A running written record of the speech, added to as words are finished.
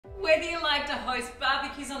Whether you like to host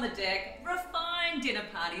barbecues on the deck, refined dinner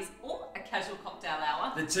parties, or a casual cocktail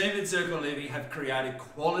hour, the team at Zircon Living have created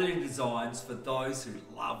quality designs for those who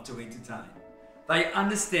love to entertain. They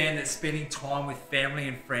understand that spending time with family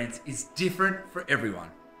and friends is different for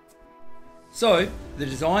everyone. So, the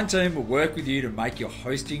design team will work with you to make your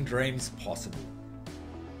hosting dreams possible.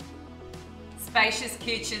 spacious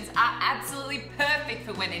kitchens are absolutely perfect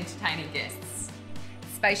for when entertaining guests.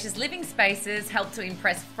 Spacious living spaces help to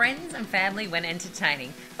impress friends and family when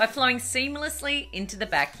entertaining by flowing seamlessly into the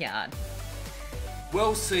backyard.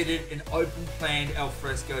 Well-seated and open-planned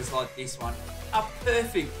alfrescos like this one are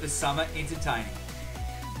perfect for summer entertaining.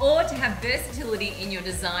 Or to have versatility in your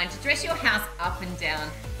design to dress your house up and down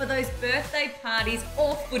for those birthday parties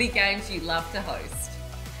or footy games you love to host.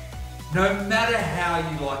 No matter how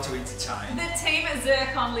you like to entertain, The team at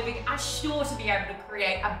Zircon Living are sure to be able to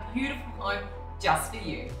create a beautiful home just for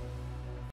you.